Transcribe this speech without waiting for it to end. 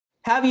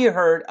Have you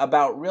heard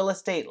about real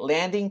estate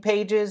landing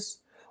pages,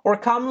 or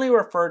commonly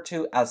referred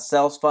to as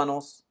sales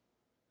funnels?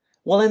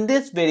 Well, in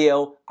this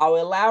video, I'll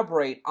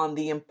elaborate on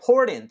the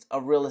importance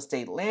of real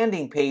estate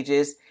landing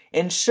pages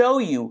and show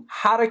you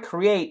how to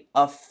create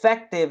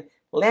effective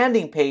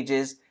landing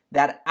pages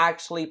that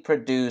actually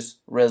produce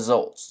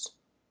results.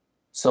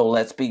 So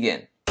let's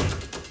begin.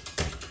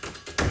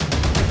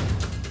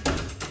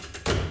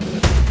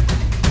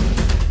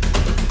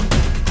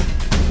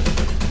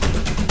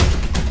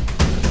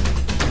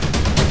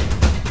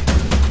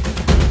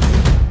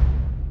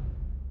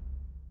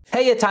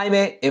 Hey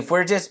Atime, if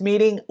we're just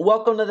meeting,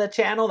 welcome to the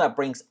channel that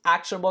brings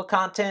actionable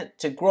content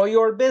to grow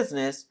your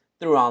business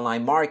through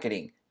online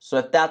marketing. So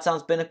if that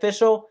sounds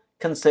beneficial,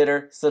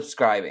 consider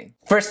subscribing.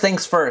 First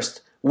things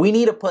first, we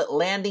need to put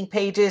landing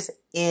pages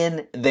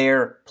in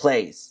their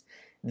place.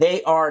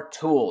 They are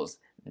tools.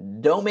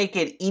 Don't make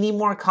it any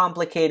more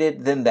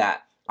complicated than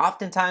that.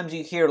 Oftentimes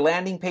you hear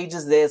landing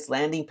pages this,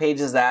 landing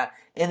pages that,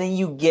 and then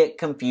you get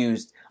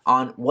confused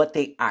on what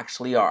they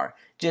actually are.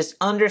 Just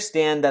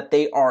understand that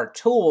they are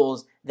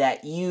tools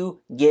that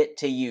you get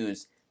to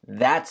use.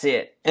 That's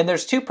it. And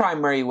there's two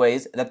primary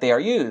ways that they are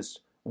used.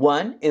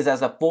 One is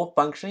as a full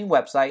functioning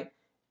website,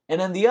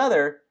 and then the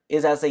other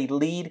is as a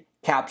lead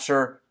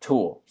capture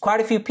tool.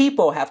 Quite a few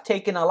people have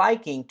taken a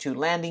liking to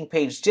landing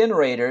page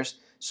generators,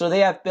 so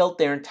they have built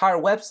their entire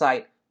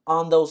website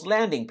on those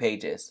landing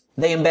pages.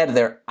 They embed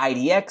their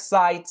IDX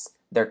sites,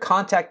 their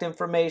contact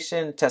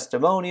information,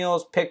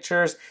 testimonials,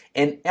 pictures,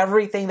 and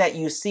everything that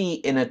you see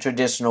in a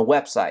traditional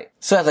website.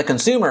 So as a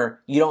consumer,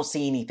 you don't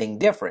see anything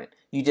different.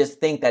 You just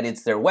think that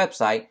it's their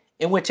website,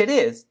 in which it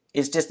is.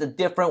 It's just a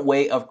different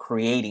way of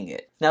creating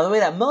it. Now, the way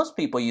that most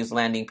people use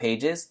landing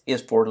pages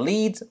is for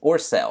leads or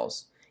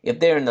sales. If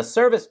they're in the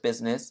service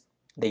business,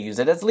 they use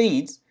it as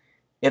leads.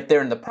 If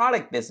they're in the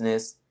product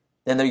business,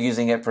 then they're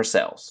using it for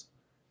sales.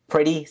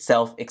 Pretty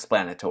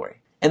self-explanatory.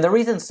 And the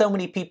reason so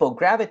many people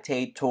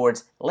gravitate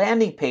towards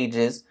landing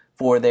pages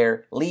for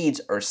their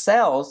leads or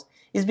sales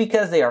is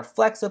because they are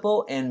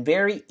flexible and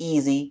very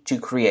easy to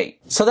create.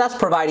 So that's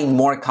providing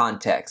more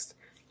context.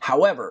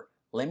 However,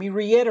 let me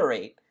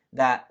reiterate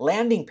that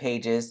landing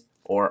pages,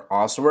 or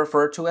also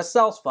referred to as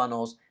sales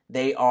funnels,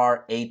 they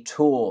are a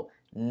tool,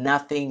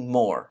 nothing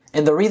more.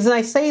 And the reason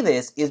I say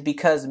this is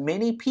because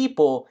many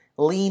people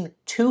lean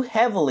too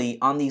heavily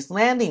on these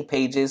landing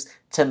pages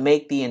to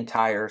make the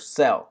entire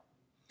sell.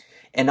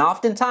 And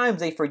oftentimes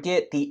they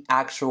forget the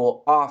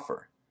actual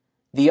offer.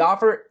 The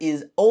offer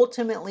is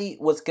ultimately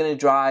what's going to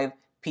drive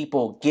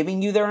people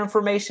giving you their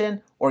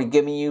information or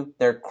giving you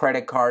their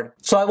credit card.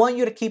 So I want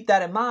you to keep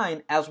that in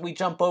mind as we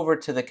jump over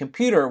to the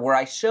computer where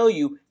I show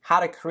you how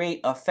to create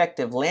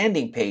effective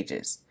landing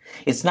pages.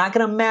 It's not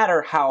going to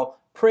matter how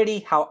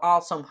pretty, how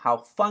awesome, how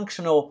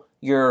functional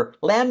your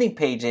landing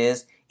page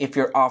is if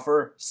your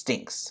offer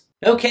stinks.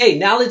 Okay,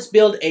 now let's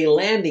build a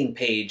landing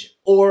page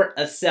or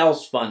a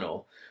sales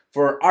funnel.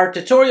 For our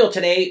tutorial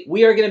today,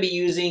 we are going to be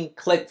using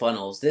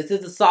ClickFunnels. This is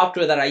the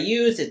software that I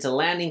use. It's a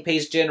landing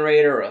page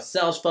generator or a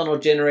sales funnel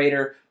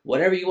generator,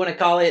 whatever you want to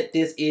call it.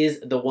 This is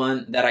the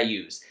one that I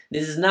use.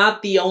 This is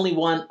not the only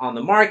one on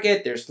the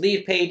market. There's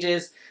Lead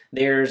Pages,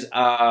 there's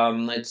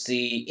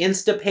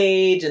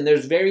Instapage, and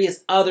there's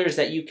various others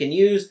that you can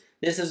use.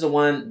 This is the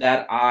one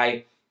that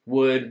I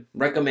would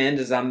recommend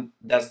as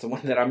that's the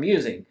one that I'm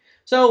using.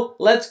 So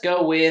let's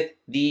go with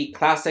the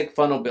classic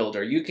funnel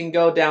builder. You can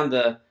go down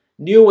the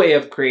new way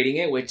of creating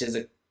it, which is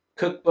a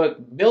cookbook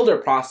builder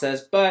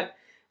process, but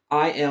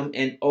I am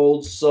an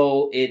old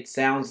soul, it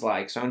sounds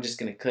like. So I'm just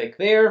going to click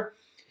there,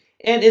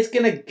 and it's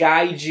going to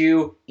guide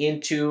you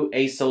into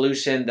a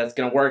solution that's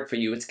going to work for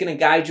you. It's going to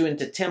guide you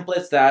into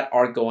templates that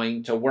are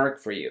going to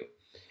work for you.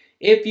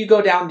 If you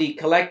go down the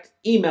collect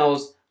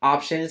emails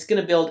option, it's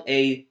going to build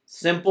a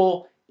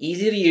simple,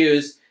 easy to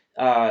use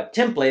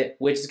template,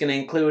 which is going to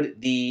include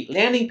the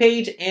landing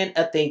page and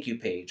a thank you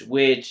page,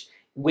 which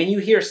when you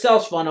hear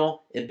sales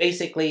funnel,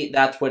 basically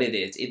that's what it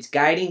is. It's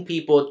guiding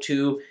people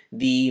to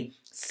the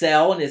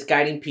sell, and it's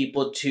guiding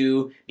people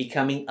to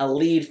becoming a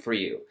lead for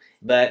you.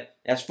 But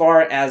as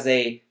far as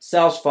a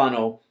sales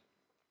funnel,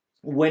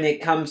 when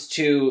it comes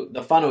to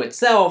the funnel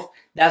itself,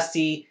 that's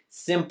the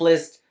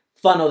simplest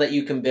funnel that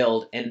you can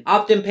build: an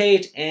opt-in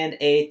page and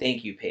a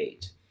thank you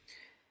page.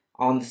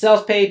 On the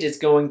sales page, it's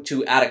going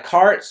to add a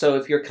cart. So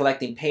if you're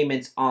collecting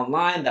payments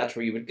online, that's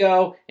where you would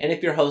go. And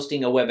if you're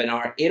hosting a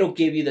webinar, it'll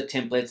give you the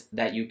templates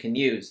that you can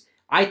use.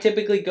 I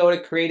typically go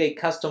to create a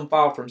custom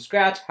file from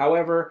scratch.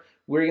 However,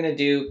 we're going to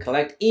do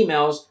collect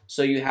emails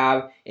so you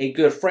have a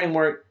good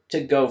framework to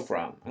go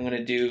from. I'm going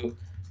to do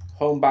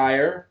home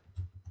buyer,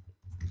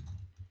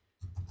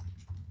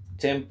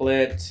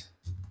 template,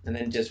 and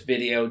then just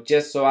video,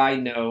 just so I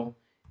know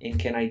and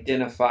can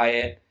identify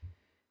it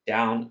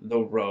down the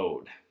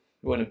road.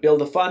 You want to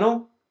build a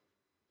funnel.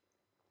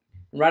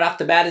 Right off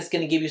the bat, it's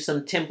going to give you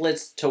some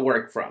templates to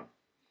work from.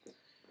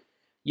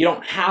 You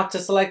don't have to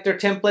select their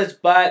templates,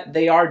 but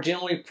they are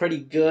generally pretty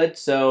good.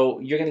 So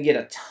you're going to get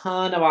a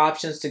ton of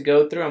options to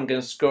go through. I'm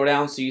going to scroll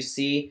down so you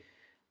see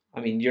I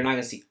mean, you're not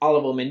going to see all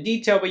of them in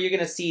detail, but you're going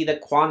to see the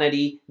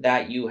quantity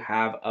that you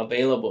have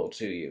available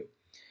to you.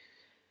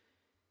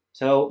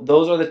 So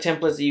those are the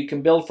templates that you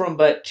can build from,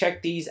 but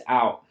check these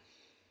out.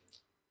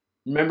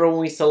 Remember when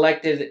we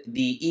selected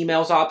the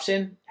emails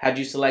option? Had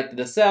you selected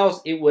the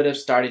sales, it would have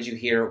started you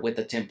here with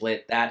a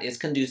template that is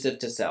conducive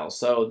to sales.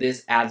 So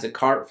this adds a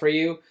cart for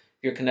you.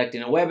 If you're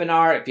conducting a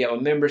webinar, if you have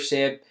a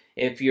membership,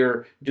 if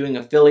you're doing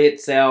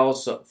affiliate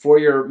sales for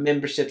your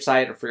membership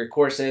site or for your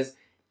courses,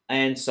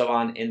 and so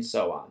on and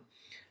so on.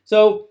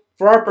 So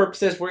for our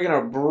purposes, we're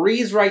going to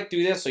breeze right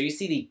through this. So you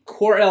see the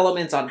core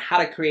elements on how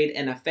to create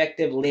an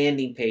effective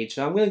landing page.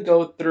 So I'm going to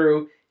go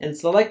through and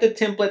select a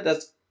template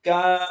that's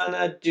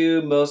gonna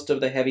do most of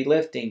the heavy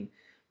lifting.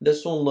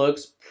 This one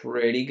looks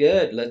pretty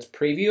good. Let's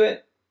preview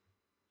it.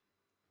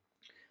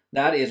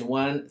 That is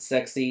one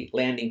sexy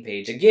landing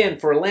page. Again,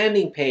 for a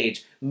landing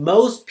page,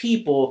 most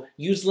people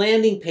use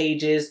landing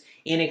pages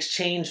in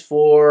exchange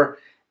for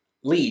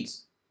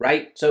leads,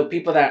 right? So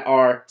people that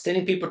are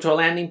sending people to a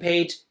landing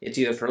page, it's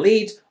either for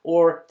leads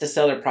or to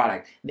sell their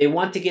product. They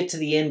want to get to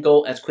the end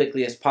goal as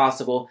quickly as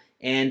possible,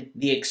 and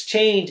the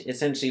exchange,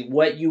 essentially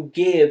what you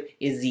give,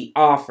 is the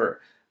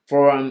offer.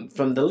 From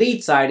the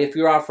lead side, if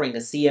you're offering a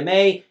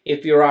CMA,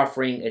 if you're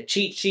offering a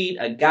cheat sheet,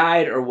 a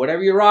guide, or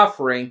whatever you're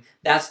offering,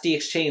 that's the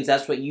exchange.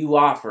 That's what you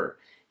offer.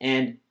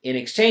 And in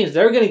exchange,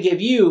 they're going to give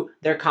you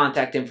their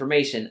contact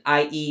information,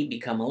 i.e.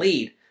 become a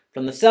lead.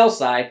 From the sell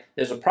side,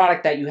 there's a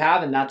product that you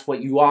have, and that's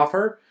what you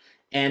offer.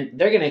 And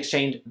they're going to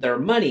exchange their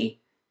money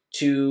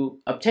to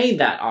obtain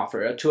that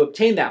offer, to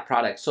obtain that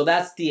product. So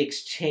that's the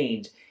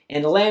exchange.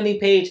 And the landing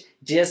page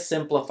just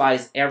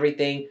simplifies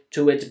everything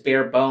to its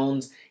bare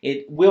bones.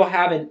 It will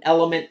have an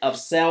element of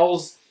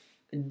sales,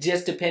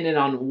 just depending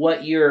on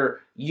what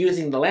you're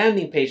using the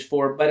landing page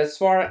for. But as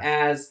far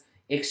as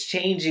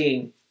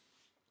exchanging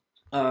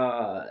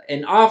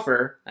an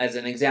offer, as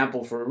an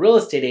example for a real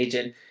estate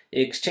agent,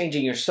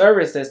 exchanging your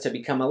services to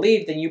become a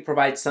lead, then you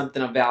provide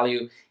something of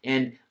value,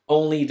 and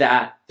only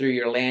that through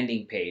your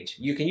landing page.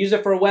 You can use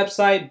it for a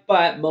website,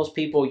 but most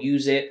people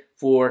use it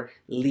for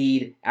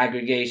lead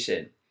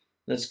aggregation.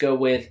 Let's go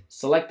with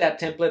select that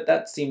template.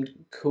 That seemed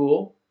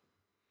cool.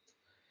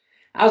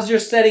 As you're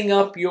setting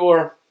up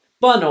your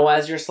funnel,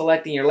 as you're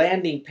selecting your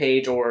landing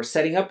page or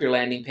setting up your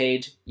landing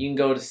page, you can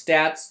go to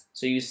stats.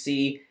 So you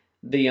see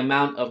the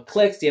amount of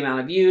clicks, the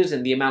amount of views,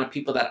 and the amount of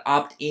people that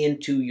opt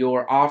into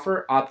your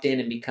offer, opt in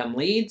and become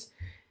leads.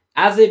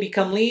 As they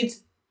become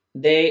leads,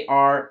 they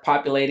are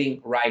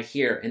populating right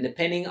here. And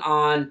depending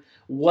on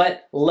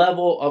what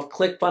level of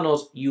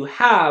ClickFunnels you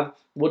have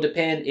will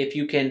depend if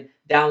you can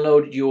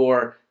download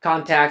your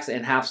contacts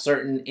and have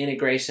certain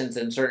integrations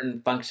and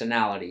certain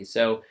functionality.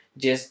 So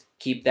just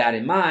keep that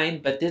in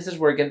mind, but this is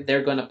where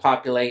they're going to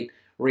populate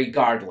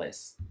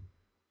regardless.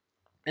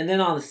 And then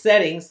on the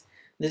settings,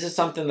 this is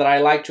something that I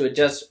like to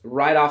adjust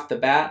right off the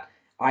bat.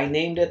 I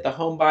named it the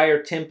Home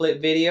Buyer Template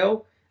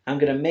Video. I'm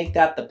going to make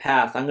that the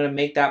path. I'm going to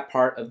make that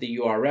part of the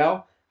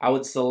URL. I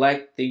would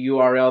select the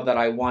URL that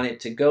I want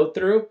it to go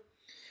through.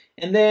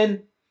 And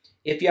then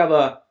if you have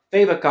a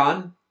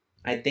favicon,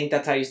 I think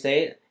that's how you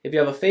say it. If you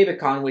have a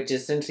favicon, which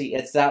is essentially,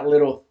 it's that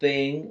little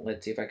thing.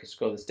 Let's see if I can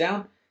scroll this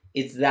down.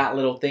 It's that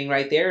little thing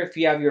right there. If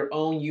you have your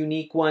own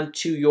unique one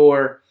to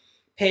your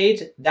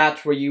page,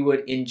 that's where you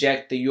would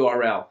inject the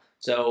URL.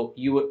 So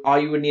all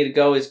you would need to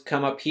go is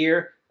come up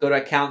here, go to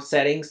account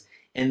settings,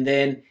 and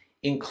then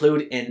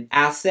include an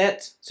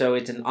asset. So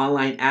it's an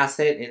online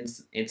asset, and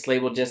it's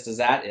labeled just as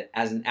that,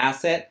 as an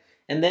asset.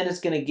 And then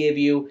it's going to give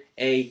you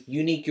a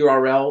unique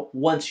URL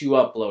once you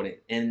upload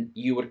it. And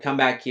you would come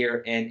back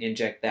here and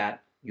inject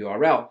that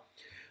URL.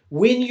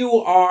 When you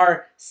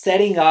are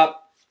setting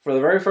up for the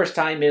very first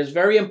time, it is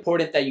very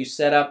important that you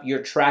set up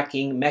your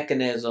tracking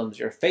mechanisms,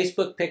 your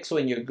Facebook pixel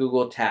and your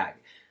Google tag.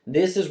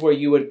 This is where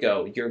you would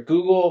go. Your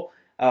Google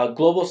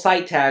global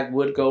site tag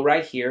would go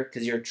right here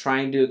because you're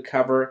trying to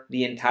cover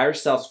the entire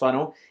sales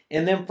funnel.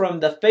 And then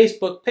from the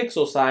Facebook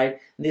pixel side,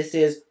 this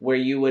is where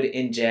you would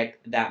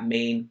inject that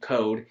main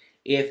code.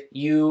 If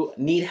you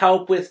need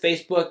help with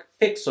Facebook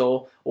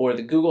pixel or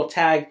the Google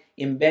tag,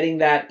 embedding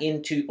that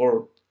into,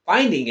 or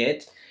finding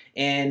it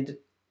and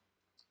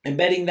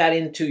embedding that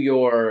into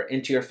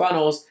your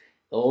funnels,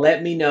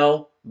 let me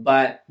know.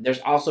 But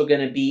there's also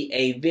going to be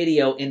a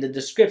video in the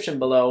description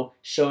below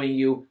showing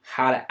you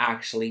how to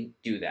actually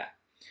do that.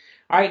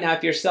 All right, now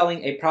if you're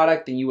selling a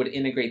product, then you would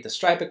integrate the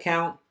Stripe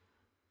account.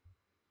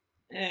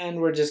 And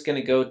we're just going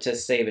to go to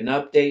save and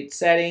update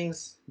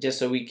settings just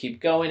so we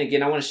keep going.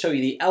 Again, I want to show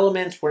you the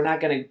elements. We're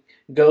not going to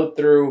go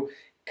through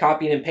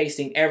copying and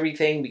pasting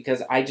everything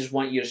because I just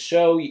want to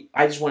show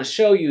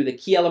you the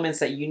key elements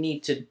that you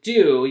need to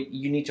do,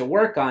 you need to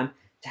work on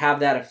to have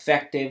that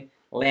effective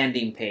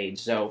landing page.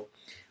 So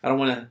I don't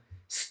want to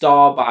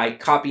stall by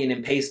copying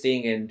and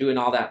pasting and doing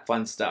all that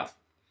fun stuff.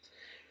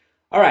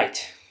 All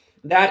right,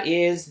 that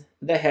is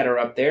the header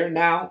up there.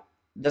 Now,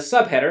 the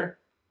subheader,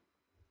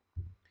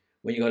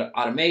 when you go to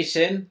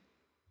automation,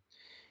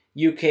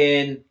 you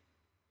can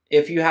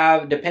if you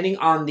have, depending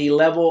on the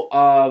level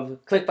of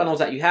ClickFunnels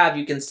that you have,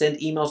 you can send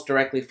emails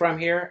directly from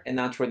here, and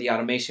that's where the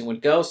automation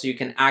would go. So you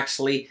can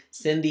actually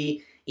send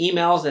the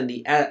emails and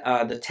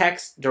the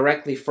text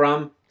directly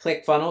from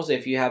ClickFunnels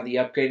if you have the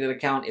upgraded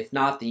account. If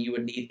not, then you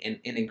would need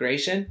an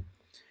integration.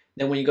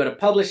 Then when you go to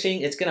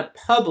publishing, it's going to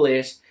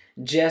publish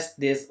just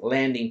this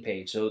landing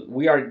page. So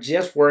we are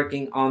just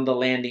working on the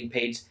landing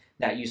page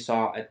that you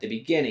saw at the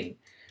beginning.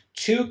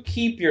 To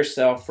keep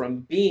yourself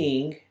from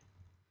being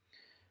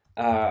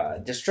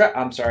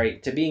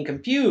being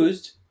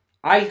confused,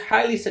 I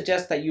highly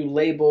suggest that you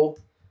label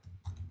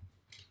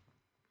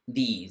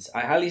these.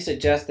 I highly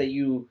suggest that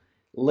you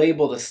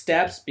label the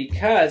steps,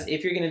 because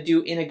if you're going to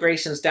do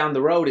integrations down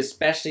the road,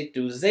 especially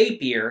through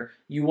Zapier,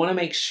 you want to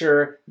make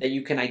sure that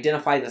you can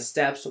identify the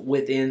steps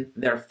within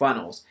their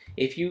funnels.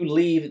 If you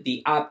leave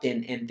the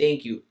opt-in and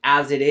thank you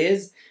as it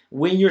is,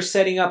 when you're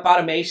setting up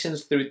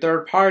automations through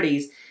third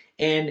parties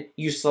and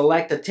you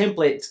select a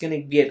template, it's going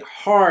to get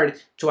hard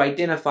to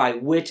identify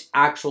which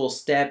actual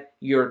step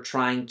you're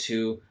trying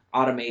to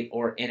automate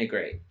or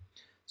integrate.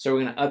 So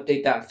we're going to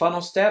update that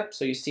funnel step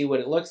so you see what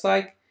it looks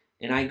like.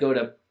 And I go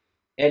to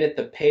edit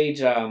the page,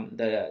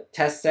 the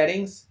test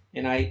settings,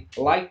 and I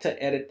like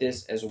to edit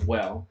this as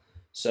well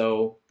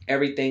so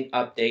everything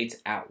updates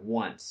at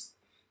once.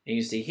 And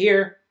you see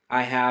here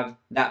I have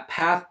that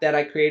path that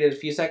I created a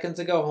few seconds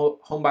ago.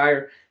 Home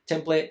buyer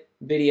template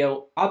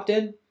video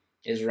opt-in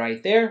is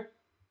right there.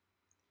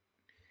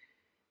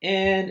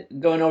 And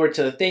going over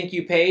to the thank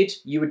you page,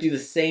 you would do the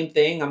same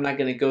thing. I'm not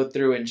going to go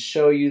through and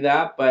show you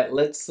that, but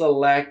let's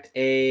select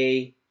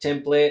a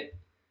template.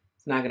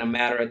 It's not going to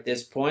matter at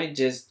this point.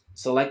 Just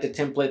select a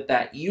template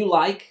that you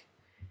like.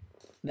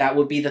 That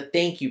would be the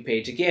thank you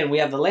page. Again, we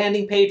have the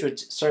landing page,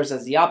 which serves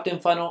as the opt-in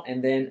funnel,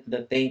 and then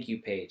the thank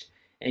you page.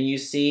 And you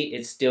see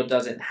it still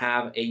doesn't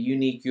have a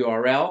unique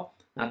URL.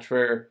 That's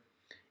where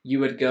you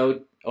would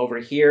go over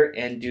here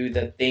and do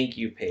the thank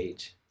you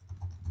page.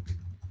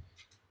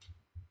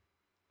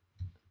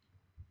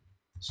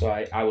 So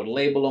I would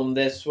label them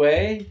this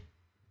way.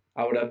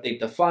 I would update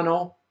the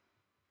funnel,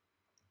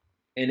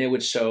 and it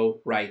would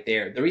show right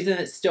there. The reason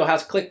it still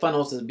has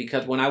ClickFunnels is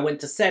because when I went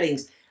to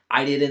settings,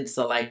 I didn't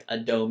select a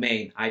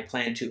domain. I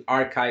plan to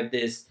archive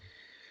this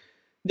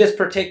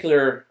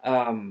particular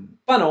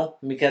funnel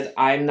because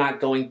I'm not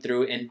going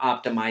through and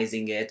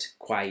optimizing it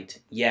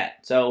quite yet.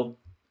 So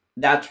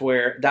that's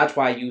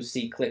why you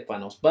see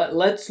ClickFunnels. But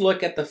let's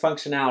look at the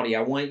functionality.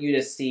 I want you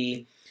to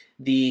see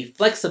the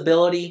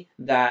flexibility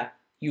that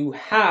you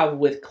have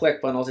with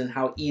ClickFunnels and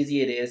how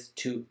easy it is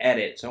to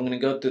edit. So I'm going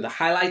to go through the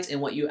highlights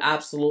and what you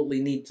absolutely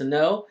need to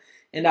know,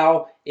 and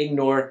I'll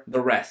ignore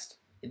the rest.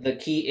 The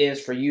key is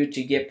for you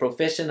to get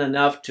proficient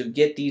enough to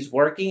get these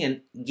working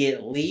and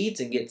get leads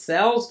and get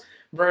sales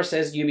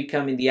versus you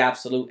becoming the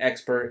absolute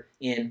expert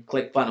in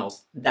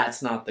ClickFunnels.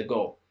 That's not the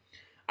goal.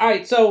 All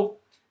right, so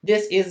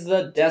this is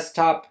the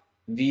desktop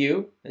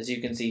view, as you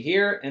can see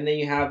here, and then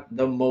you have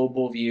the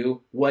mobile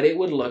view, what it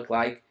would look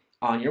like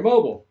on your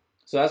mobile.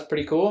 So that's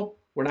pretty cool.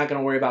 We're not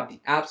going to worry about the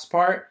apps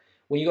part.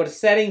 When you go to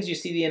settings, you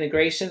see the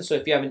integration. So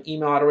if you have an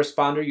email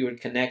autoresponder, you would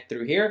connect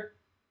through here.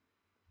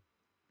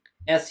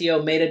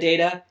 SEO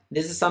metadata.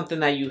 This is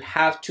something that you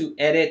have to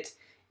edit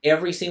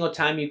every single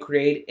time you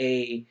create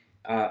a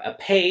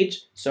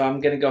page. So I'm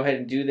going to go ahead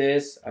and do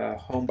this,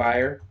 home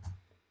buyer,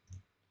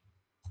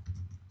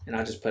 and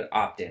I'll just put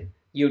opt-in.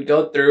 You would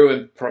go through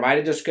and provide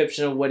a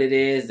description of what it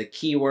is, the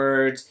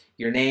keywords,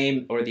 your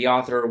name or the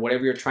author, or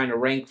whatever you're trying to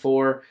rank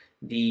for,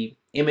 the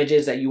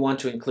images that you want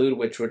to include,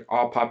 which would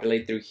all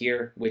populate through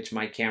here, which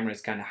my camera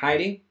is kind of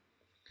hiding.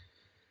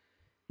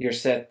 You're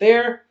set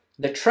there.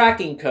 The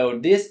tracking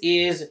code, this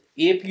is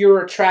if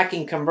you're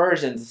tracking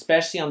conversions,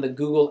 especially on the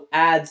Google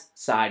Ads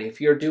side. If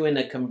you're doing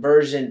a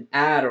conversion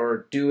ad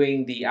or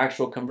doing the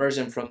actual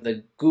conversion from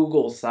the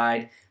Google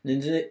side,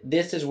 then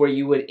this is where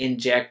you would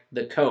inject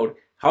the code.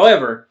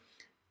 However,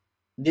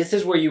 this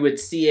is where you would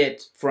see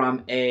it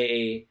from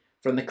the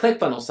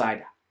ClickFunnels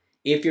side.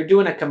 If you're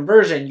doing a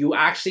conversion, you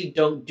actually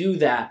don't do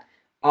that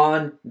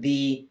on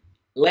the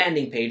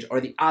landing page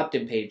or the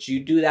opt-in page. You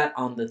do that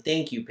on the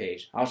thank you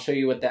page. I'll show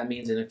you what that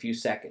means in a few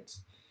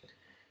seconds.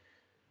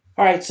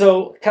 All right,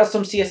 so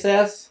custom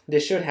CSS,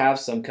 this should have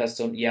some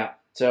custom, yeah.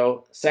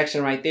 So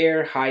section right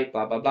there, height,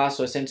 blah, blah, blah.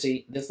 So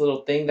essentially this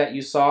little thing that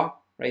you saw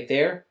right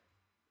there,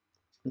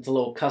 it's a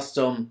little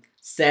custom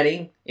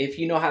setting. If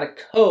you know how to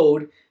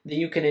code, then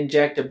you can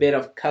inject a bit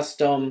of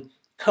custom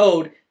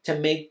code to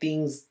make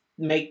things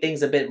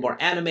a bit more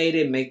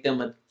animated, make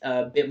them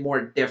a bit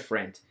more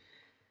different.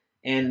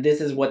 And this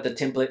is what the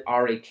template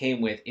already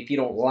came with. If you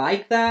don't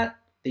like that,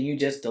 then you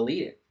just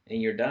delete it and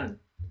you're done.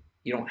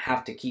 You don't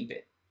have to keep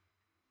it.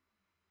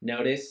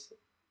 Notice,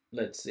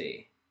 let's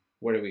see,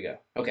 where do we go?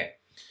 Okay.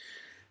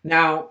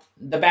 Now,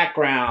 the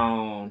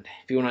background.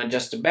 If you want to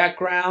adjust the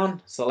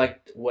background,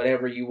 select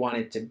whatever you want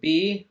it to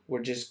be.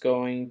 We're just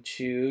going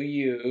to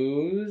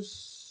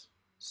use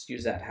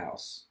that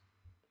house.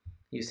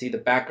 You see the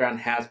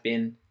background has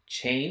been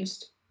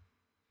changed.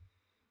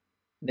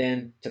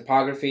 Then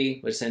typography,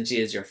 which essentially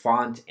is your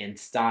font and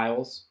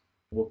styles.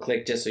 We'll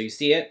click just so you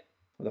see it.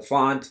 the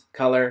font,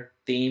 color,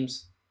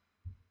 themes.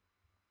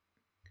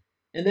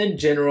 And then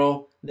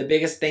general, the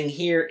biggest thing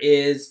here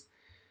is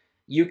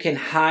you can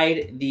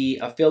hide the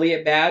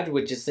affiliate badge,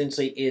 which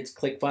essentially is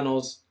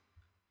ClickFunnels'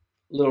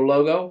 little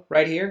logo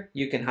right here.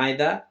 You can hide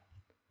that.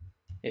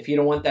 If you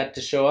don't want that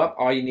to show up,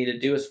 all you need to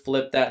do is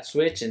flip that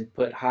switch and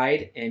put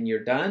hide and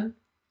you're done.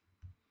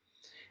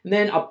 And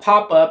then a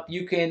pop-up,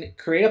 you can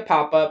create a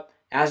pop-up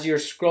as you're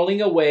scrolling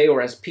away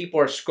or as people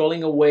are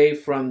scrolling away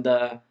from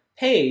the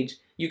page.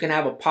 You can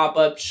have a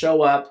pop-up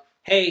show up,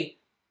 hey,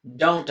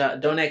 don't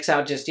X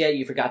out just yet,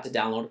 you forgot to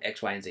download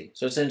X, Y, and Z.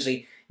 So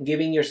essentially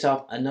giving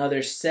yourself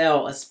another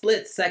sell, a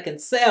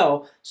split-second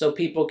sell, so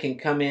people can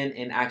come in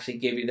and actually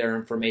give you their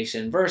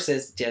information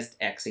versus just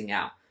Xing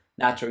out.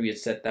 That's where you'd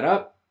set that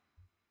up.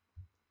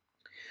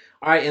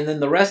 All right, and then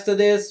the rest of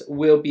this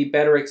will be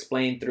better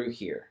explained through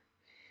here.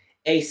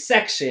 A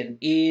section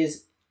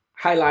is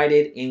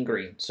highlighted in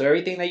green. So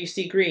everything that you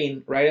see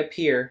green right up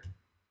here,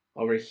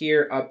 over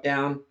here, up,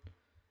 down,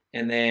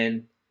 and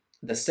then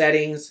the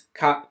settings,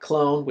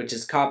 clone, which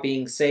is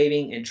copying,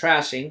 saving, and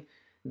trashing.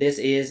 This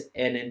is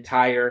an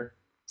entire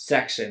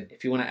section.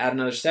 If you want to add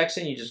another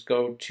section, you just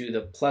go to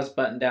the plus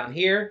button down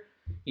here,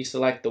 you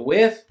select the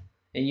width,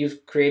 and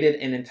you've created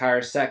an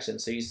entire section.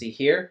 So you see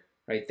here,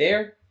 right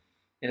there.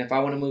 And if I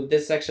want to move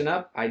this section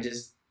up, I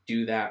just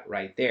do that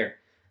right there.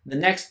 The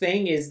next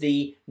thing is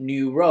the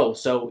new row.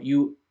 So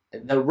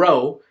the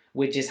row,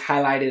 which is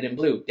highlighted in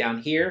blue. Down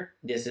here,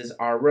 this is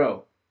our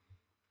row.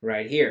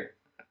 Right here,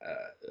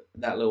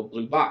 that little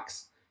blue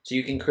box. So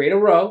you can create a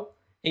row,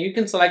 and you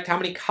can select how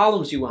many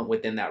columns you want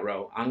within that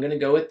row. I'm going to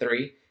go with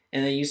 3,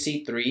 and then you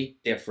see 3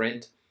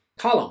 different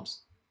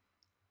columns.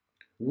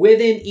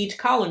 Within each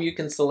column, you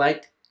can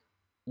select,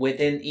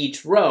 within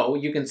each row,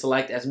 you can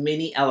select as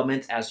many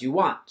elements as you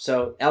want.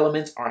 So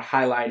elements are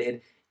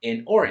highlighted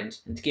in orange.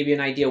 And to give you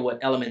an idea what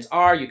elements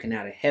are, you can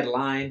add a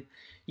headline,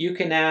 you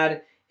can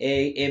add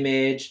a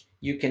image,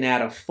 you can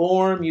add a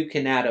form, you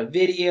can add a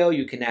video,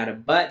 you can add a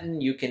button,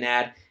 you can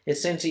add,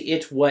 essentially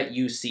it's what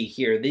you see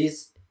here.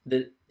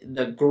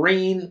 The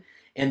green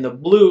and the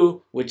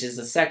blue, which is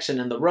the section,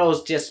 and the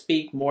rows just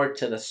speak more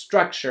to the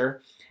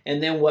structure.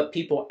 And then what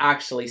people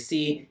actually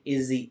see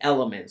is the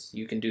elements.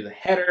 You can do the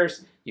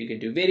headers, you can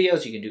do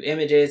videos, you can do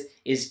images.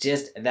 It's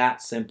just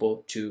that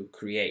simple to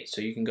create.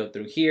 So you can go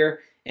through here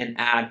and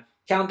add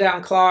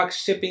countdown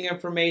clocks, shipping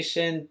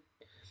information,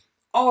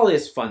 all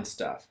this fun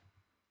stuff.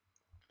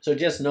 So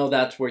just know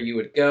that's where you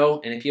would go.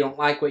 And if you don't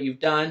like what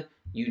you've done,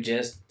 you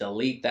just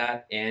delete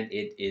that and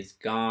it is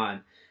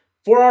gone.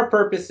 For our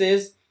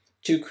purposes,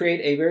 to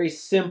create a very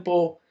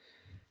simple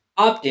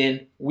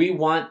opt-in, we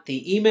want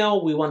the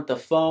email, we want the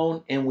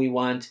phone, and we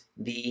want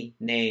the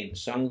name.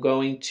 So I'm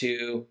going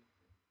to,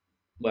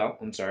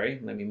 let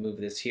me move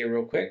this here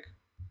real quick.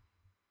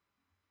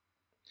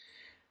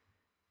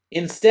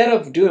 Instead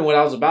of doing what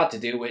I was about to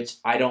do, which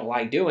I don't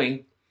like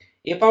doing,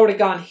 if I would have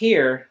gone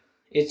here,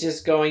 it's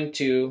just going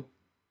to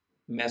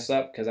mess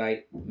up because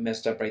I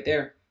messed up right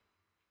there.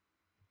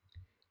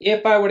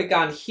 If I would have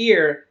gone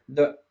here,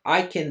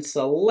 I can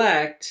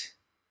select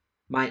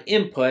my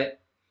input,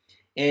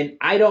 and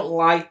I don't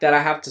like that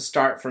I have to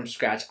start from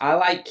scratch. I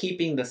like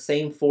keeping the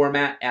same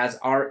format as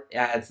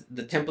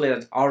the template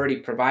that's already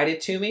provided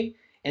to me,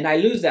 and I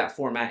lose that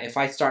format if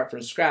I start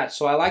from scratch.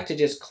 So I like to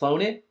just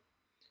clone it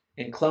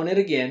and clone it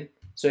again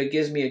so it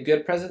gives me a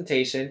good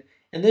presentation,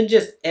 and then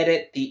just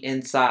edit the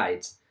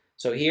insides.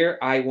 So here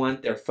I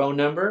want their phone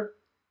number,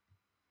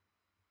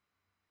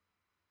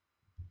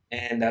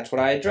 and that's what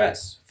I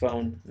address,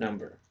 phone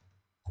number.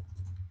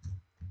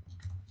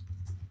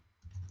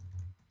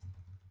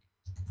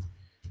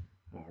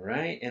 All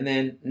right, and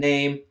then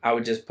name, I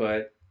would just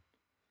put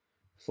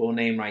full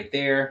name right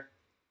there.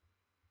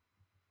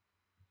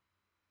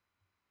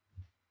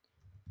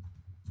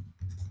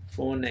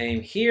 Full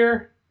name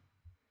here.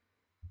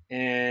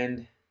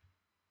 And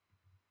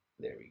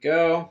there we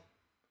go.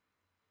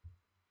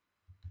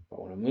 If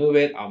I want to move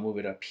it, I'll move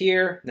it up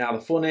here. Now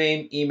the full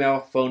name, email,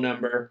 phone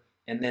number,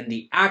 and then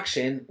the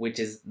action, which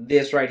is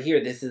this right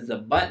here. This is the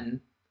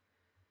button.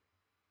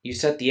 You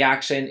set the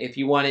action if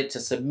you want it to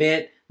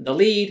submit the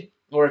lead,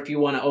 or if you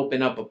want to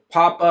open up a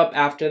pop-up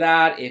after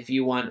that. If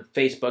you want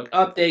Facebook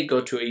update,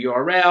 go to a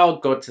URL,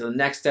 go to the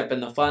next step in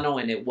the funnel,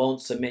 and it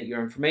won't submit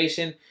your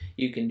information.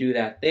 You can do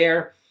that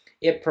there.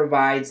 It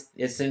provides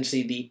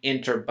essentially the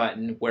enter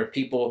button where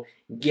people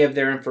give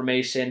their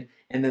information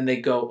and then they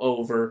go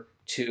over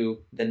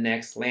to the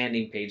next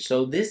landing page.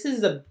 So this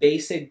is the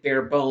basic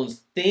bare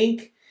bones.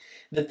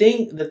 The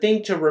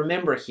thing to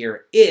remember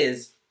here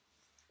is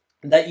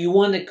that you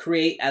want to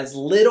create as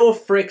little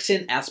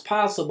friction as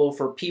possible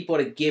for people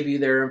to give you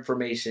their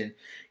information.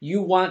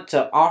 You want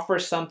to offer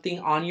something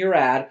on your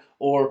ad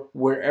or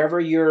wherever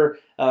you're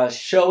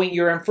showing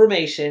your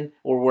information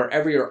or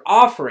wherever you're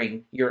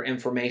offering your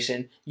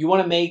information. You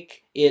want to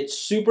make it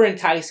super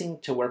enticing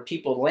to where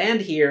people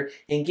land here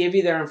and give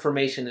you their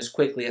information as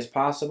quickly as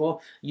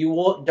possible.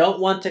 You don't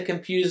want to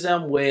confuse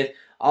them with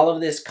all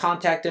of this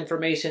contact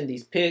information,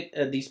 these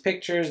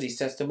pictures, these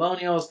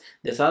testimonials,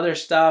 this other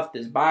stuff,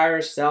 this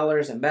buyers,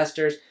 sellers,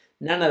 investors.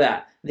 None of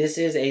that. This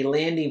is a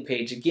landing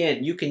page.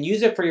 Again, you can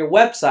use it for your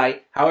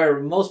website. However,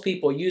 most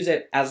people use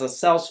it as a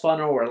sales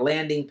funnel or a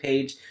landing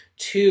page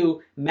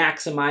to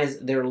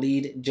maximize their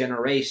lead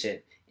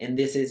generation. And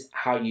this is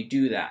how you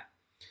do that.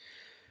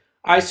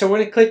 All right, so we're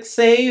going to click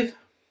Save.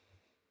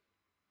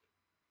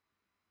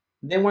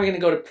 Then we're going to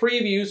go to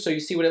Preview so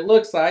you see what it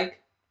looks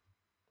like.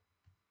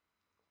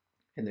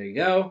 And there you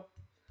go.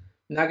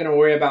 I'm not going to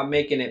worry about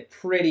making it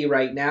pretty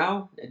right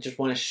now. I just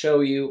want to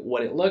show you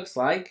what it looks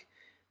like.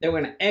 Then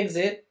we're going to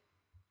exit.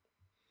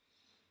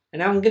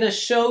 And I'm going to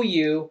show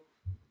you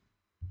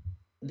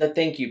the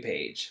thank you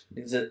page.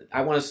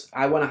 I want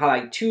to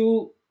highlight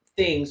two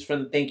things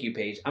from the thank you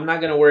page. I'm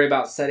not going to worry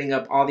about setting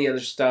up all the other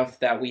stuff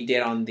that we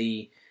did on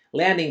the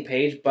landing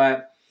page,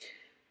 but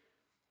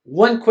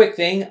one quick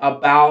thing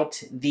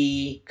about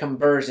the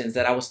conversions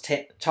that I was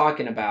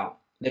talking about,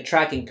 the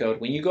tracking code.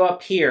 When you go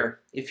up here,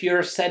 if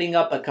you're setting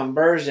up a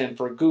conversion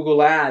for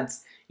Google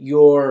Ads,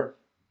 your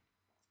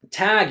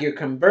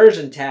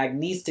conversion tag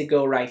needs to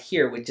go right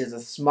here, which is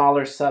a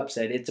smaller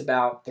subset. It's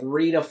about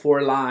 3 to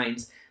 4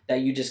 lines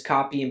that you just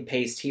copy and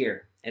paste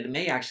here. And it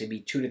may actually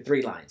be 2 to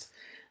 3 lines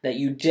that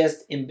you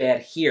just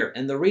embed here.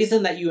 And the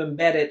reason that you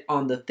embed it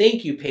on the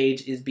thank you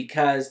page is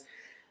because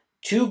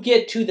to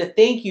get to the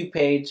thank you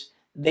page,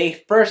 they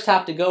first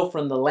have to go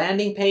from the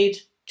landing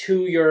page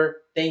to your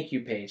thank you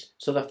page.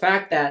 So the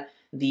fact that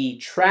the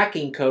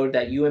tracking code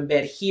that you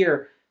embed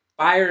here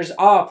fires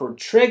off or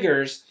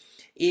triggers,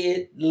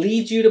 it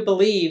leads you to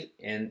believe,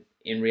 and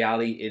in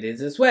reality it is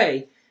this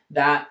way,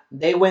 that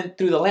they went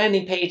through the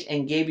landing page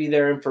and gave you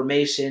their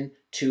information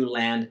to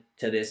land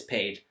to this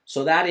page.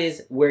 So that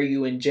is where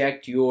you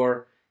inject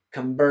your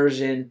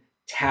conversion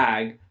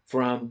tag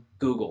from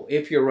Google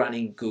if you're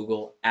running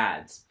Google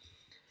Ads.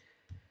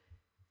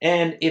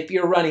 And if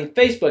you're running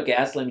Facebook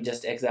ads, let me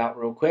just exit out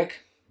real quick.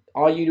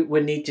 All you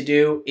would need to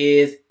do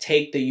is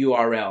take the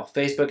URL.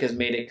 Facebook has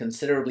made it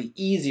considerably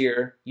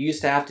easier. You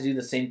used to have to do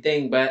the same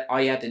thing, but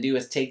all you have to do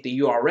is take the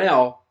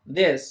URL,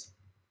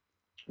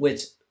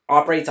 which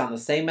operates on the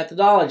same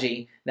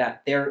methodology.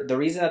 That the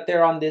reason that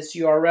they're on this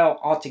URL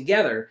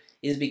altogether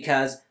is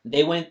because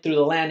they went through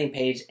the landing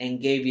page and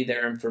gave you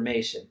their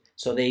information.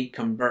 So they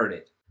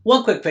converted.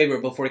 One quick favor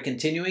before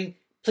continuing.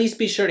 Please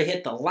be sure to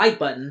hit the like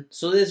button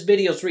so this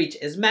video's reach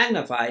is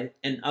magnified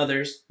and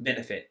others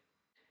benefit.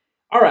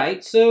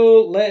 Alright,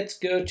 so let's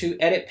go to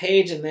edit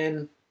page and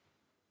then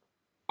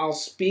I'll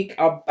speak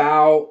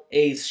about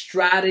a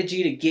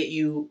strategy to get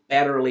you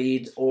better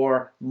leads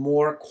or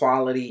more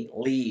quality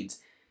leads.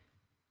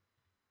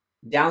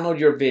 Download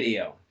your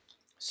video.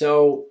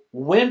 So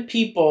when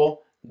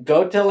people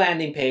go to the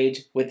landing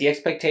page with the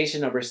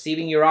expectation of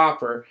receiving your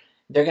offer,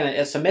 they're going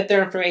to submit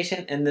their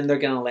information and then they're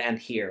going to land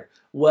here.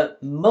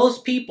 What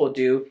most people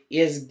do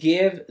is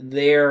give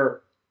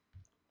their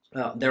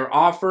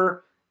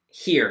offer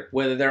here,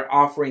 whether they're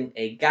offering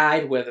a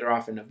guide, whether they're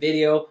offering a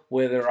video,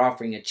 whether they're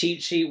offering a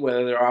cheat sheet,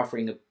 whether they're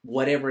offering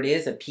whatever it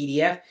is, a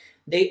PDF,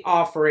 they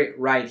offer it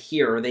right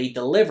here or they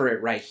deliver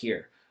it right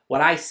here. What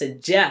I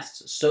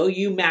suggest so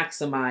you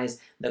maximize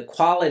the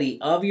quality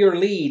of your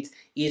leads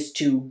is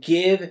to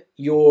give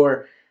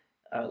your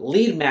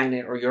lead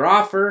magnet or your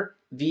offer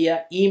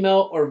via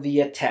email or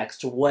via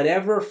text.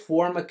 Whatever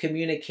form of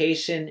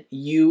communication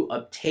you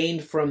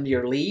obtained from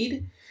your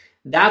lead,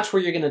 that's where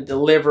you're going to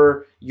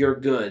deliver your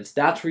goods.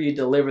 That's where you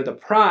deliver the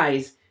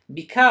prize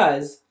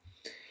because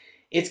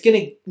it's going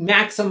to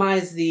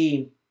maximize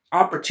the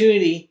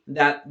opportunity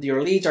that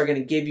your leads are going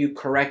to give you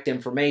correct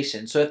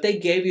information. So if they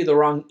gave you the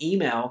wrong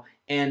email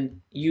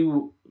and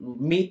you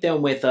meet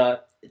them with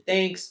a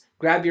thanks,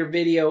 grab your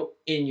video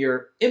in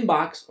your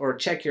inbox or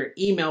check your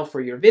email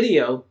for your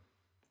video,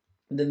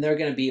 then they're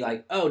going to be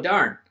like, oh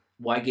darn,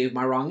 well, I gave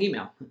my wrong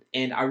email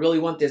and I really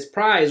want this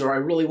prize or I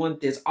really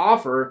want this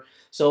offer.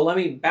 So let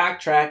me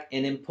backtrack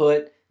and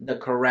input the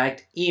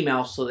correct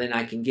email so then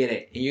I can get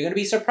it. And you're going to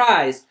be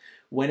surprised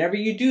whenever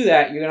you do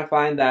that, you're going to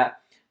find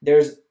that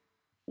there's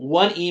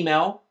one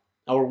email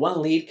or one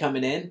lead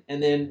coming in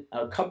and then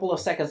a couple of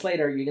seconds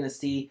later, you're going to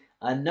see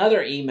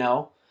another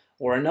email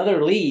or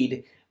another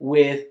lead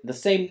with the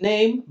same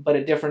name but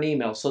a different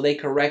email. So they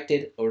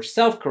corrected or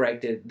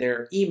self-corrected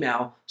their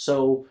email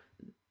so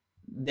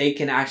they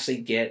can actually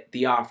get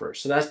the offer.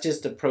 So that's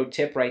just a pro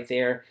tip right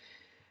there.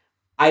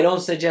 I don't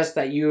suggest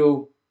that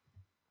you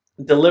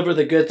deliver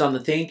the goods on the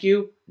thank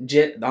you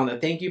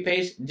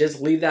page.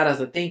 Just leave that as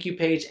a thank you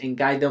page and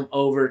guide them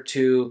over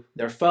to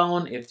their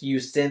phone if you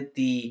sent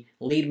the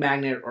lead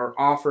magnet or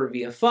offer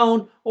via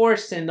phone, or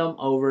send them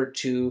over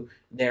to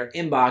their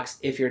inbox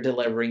if you're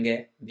delivering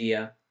it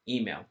via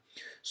email.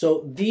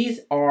 So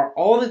these are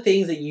all the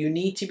things that you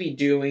need to be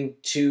doing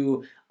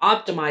to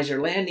optimize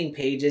your landing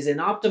pages and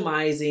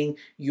optimizing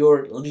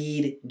your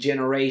lead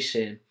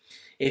generation.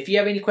 If you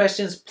have any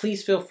questions,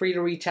 please feel free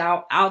to reach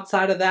out.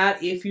 Outside of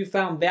that, if you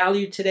found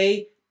value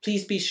today,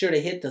 please be sure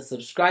to hit the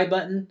subscribe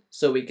button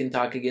so we can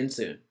talk again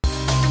soon.